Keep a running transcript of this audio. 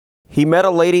He met a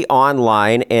lady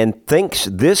online and thinks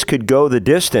this could go the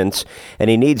distance, and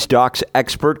he needs Doc's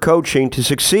expert coaching to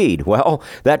succeed. Well,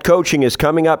 that coaching is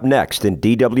coming up next in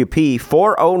DWP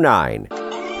 409.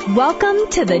 Welcome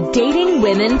to the Dating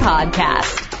Women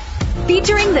Podcast,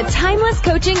 featuring the timeless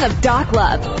coaching of Doc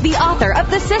Love, the author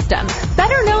of The System,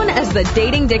 better known as the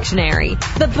Dating Dictionary,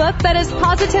 the book that has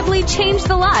positively changed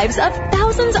the lives of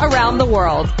thousands around the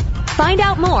world. Find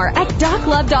out more at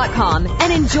doclove.com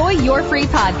and enjoy your free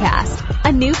podcast.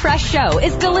 A new fresh show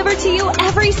is delivered to you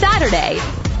every Saturday.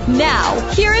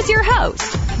 Now, here is your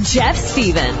host, Jeff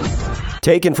Stevens.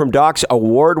 Taken from Doc's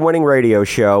award-winning radio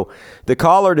show, the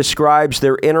caller describes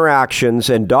their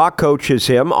interactions, and Doc coaches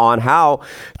him on how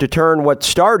to turn what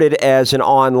started as an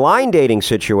online dating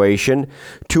situation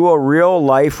to a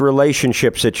real-life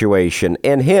relationship situation.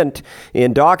 And hint,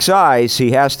 in Doc's eyes,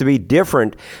 he has to be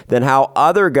different than how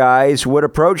other guys would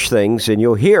approach things, and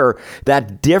you'll hear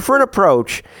that different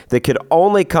approach that could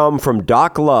only come from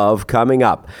Doc Love coming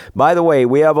up. By the way,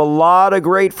 we have a lot of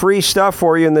great free stuff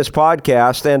for you in this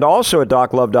podcast, and also at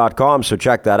doclove.com, so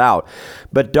check that out.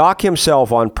 But Doc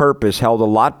himself on purpose held a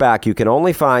lot back you can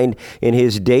only find in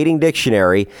his dating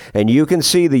dictionary, and you can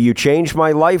see the You Changed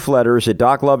My Life letters at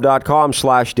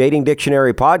doclove.com/dating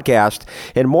dictionary podcast,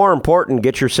 and more important,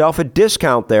 get yourself a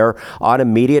discount there on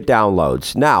immediate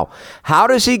downloads. Now, how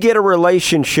does he get a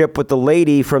relationship with the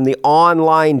lady from the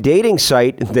online dating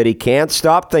site that he can't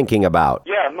stop thinking about?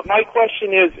 Yeah, my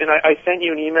question is, and I sent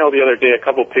you an email the other day, a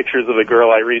couple pictures of a girl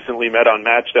I recently met on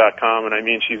Match.com, and I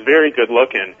mean, she's very good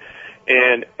looking,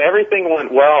 and everything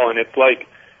went well, and it's like,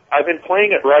 I've been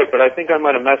playing it right, but I think I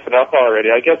might have messed it up already.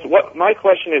 I guess my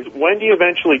question is, when do you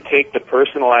eventually take the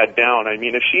personal ad down? I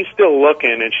mean, if she's still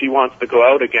looking and she wants to go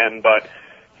out again, but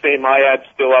say my ad's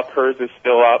still up, hers is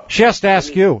still up. She has to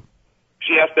ask you.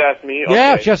 She has to ask me? Okay.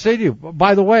 Yeah, she has to ask you.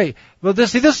 By the way, well,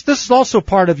 this is also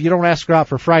part of you don't ask her out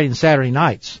for Friday and Saturday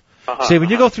nights. See, when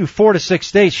you go through 4 to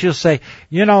 6 days, she'll say,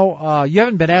 you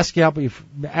haven't been asking out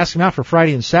for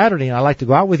Friday and Saturday, and I'd like to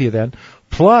go out with you then.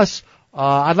 Plus,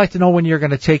 I'd like to know when you're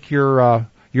going to take your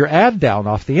ad down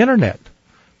off the internet.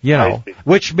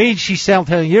 Which means she's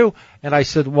telling you. And I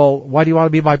said, well, why do you want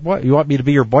to be my boy? You want me to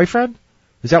be your boyfriend?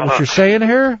 Is that what you're saying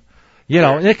here?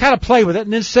 And they kind of play with it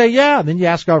and then say, yeah. And then you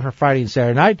ask her out for Friday and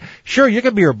Saturday night. Sure, you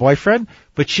can be her boyfriend.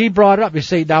 But she brought it up. You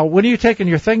say, now, when are you taking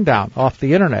your thing down off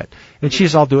the internet? And she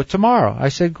says, I'll do it tomorrow. I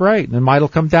said, great. And then mine'll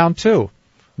come down too.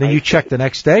 Then you check the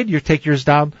next day. You take yours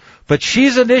down. But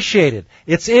she's initiated.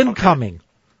 It's incoming.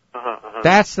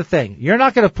 That's the thing. You're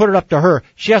not going to put it up to her.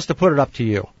 She has to put it up to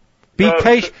you. Be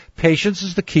patient. Patience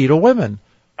is the key to women.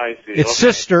 I see. Its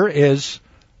sister is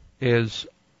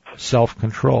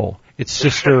self-control. Its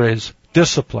sister is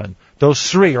discipline.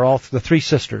 Those three are all the three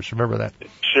sisters. Remember that.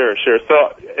 Sure. So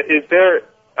is there,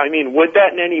 would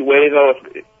that in any way, though,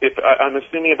 if I'm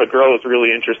assuming if a girl is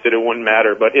really interested, it wouldn't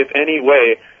matter, but if any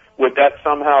way, would that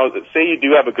somehow, say you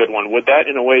do have a good one, would that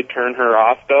in a way turn her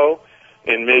off, though,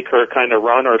 and make her kind of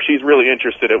run, or if she's really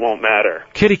interested, it won't matter?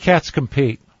 Kitty cats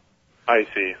compete. I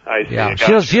see. Yeah,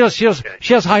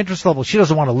 she has high interest level. She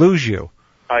doesn't want to lose you.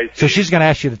 I see. So she's going to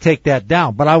ask you to take that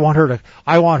down, but I want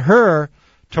her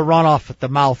to run off at the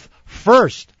mouth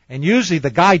first, and usually the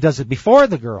guy does it before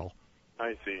the girl.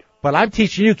 I see. But I'm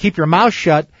teaching you keep your mouth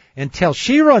shut until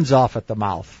she runs off at the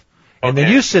mouth. And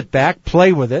then you sit back,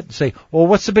 play with it, and say, well,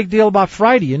 what's the big deal about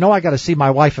Friday? I got to see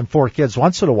my wife and 4 kids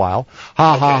once in a while.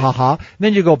 Ha. And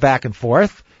then you go back and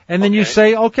forth. And then you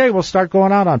say, okay, we'll start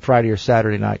going out on Friday or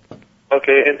Saturday night.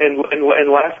 Okay, and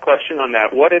last question on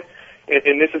that. What if,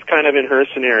 and this is kind of in her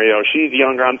scenario, she's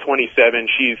younger, I'm 27,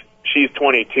 she's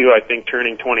 22, I think,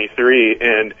 turning 23,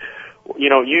 and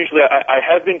usually I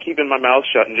have been keeping my mouth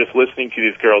shut and just listening to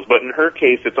these girls, but in her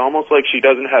case, it's almost like she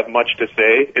doesn't have much to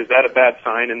say. Is that a bad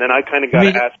sign? And then I kind of got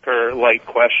to ask her,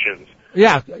 questions.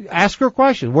 Yeah, ask her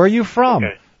questions. Where are you from?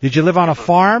 Okay. Did you live on a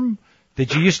farm?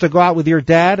 Did you used to go out with your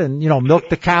dad and, milk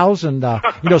the cows and,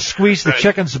 squeeze the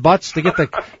chickens' butts to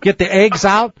get the eggs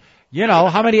out?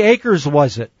 How many acres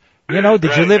was it?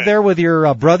 Did you live there with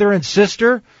your brother and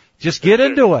sister? Just get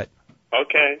into it.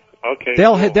 Okay.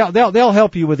 They'll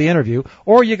help you with the interview,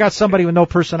 or you got somebody with no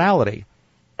personality.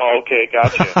 Oh, okay,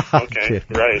 gotcha. Okay,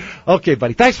 right. Okay,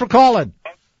 buddy. Thanks for calling.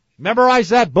 Memorize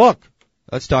that book.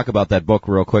 Let's talk about that book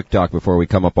real quick, Doc, before we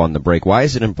come up on the break. Why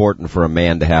is it important for a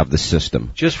man to have the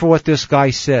system? Just for what this guy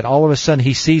said. All of a sudden,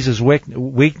 he sees his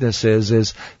weakness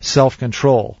is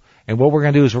self-control, and what we're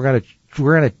going to do is we're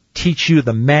going to teach you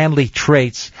the manly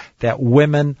traits that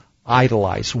women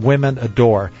idolize, women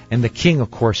adore, and the king,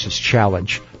 of course, is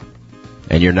challenge.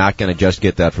 And you're not going to just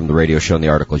get that from the radio show and the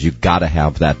articles. You've got to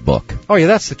have that book. Oh, yeah,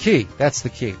 that's the key.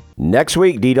 Next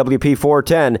week, DWP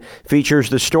 410 features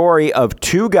the story of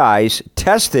two guys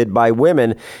tested by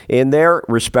women in their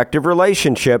respective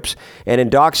relationships, and in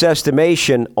Doc's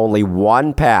estimation, only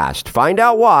one passed. Find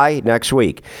out why next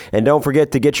week. And don't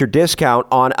forget to get your discount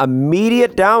on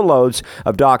immediate downloads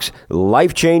of Doc's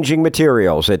life-changing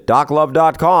materials at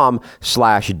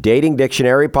doclove.com/dating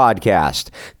dictionary podcast.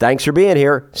 Thanks for being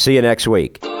here. See you next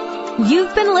week.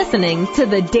 You've been listening to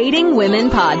the Dating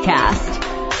Women Podcast.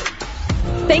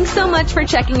 Thanks so much for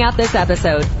checking out this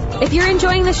episode. If you're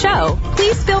enjoying the show,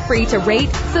 please feel free to rate,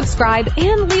 subscribe,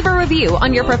 and leave a review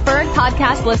on your preferred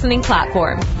podcast listening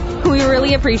platform. We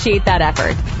really appreciate that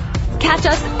effort. Catch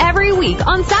us every week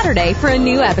on Saturday for a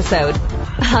new episode.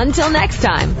 Until next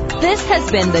time, this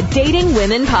has been the Dating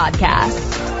Women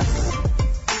Podcast.